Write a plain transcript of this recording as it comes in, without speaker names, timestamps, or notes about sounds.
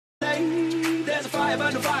Hey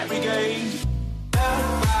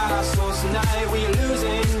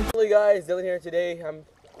guys, Dillon here today. I'm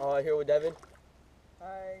here with Devin.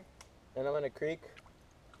 Hi. And I'm on a creek.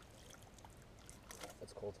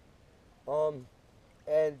 That's cold.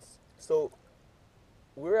 And so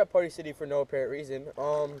we were at Party City for no apparent reason.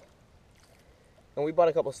 And we bought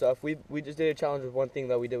a couple stuff. We just did a challenge with one thing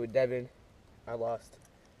that we did with Devin. I lost.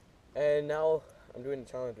 And now I'm doing a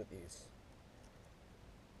challenge with these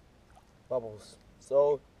bubbles.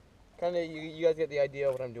 So kind of you guys get the idea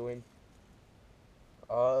of what I'm doing.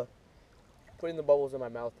 Putting the bubbles in my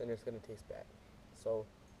mouth and it's gonna taste bad. So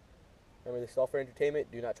remember, this is all for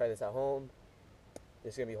entertainment. Do not try this at home.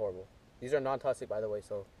 This is gonna be horrible. These are non-toxic, by the way,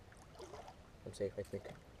 so I'm safe, I think.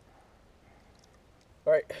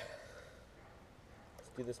 All right, let's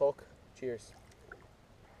do this Hulk. Cheers.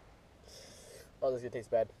 Oh, this is gonna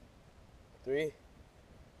taste bad. 3,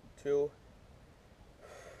 2. What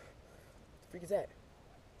the freak is that?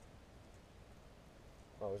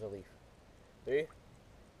 Oh, there's a leaf. 3,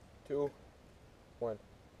 2, 1.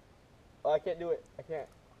 Oh, I can't do it. I can't.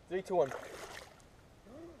 3, 2, 1.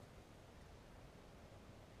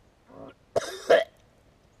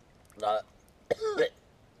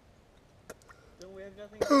 Don't we have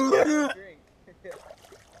nothing to drink?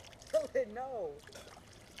 No.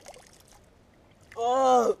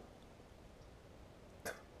 Oh.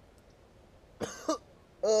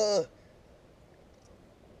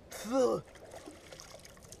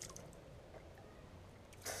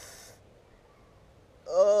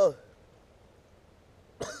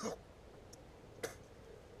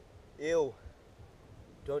 Ew.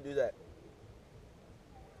 Don't do that.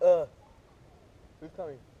 Who's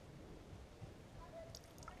coming?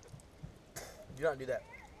 Do not do that.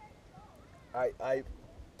 I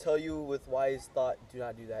tell you with wise thought, do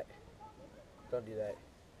not do that. Don't do that.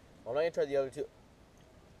 I'm not gonna try the other two.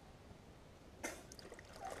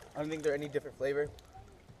 I don't think they're any different flavor.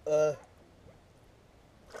 Oh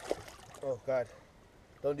God.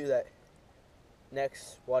 Don't do that.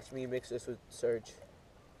 Next, watch me mix this with Surge.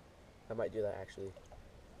 I might do that actually.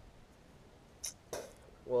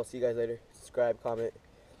 Well, see you guys later. Subscribe, comment.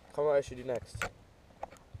 Comment what I should do next.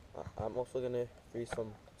 I'm also gonna freeze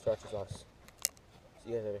some sriracha sauce.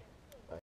 See you guys later.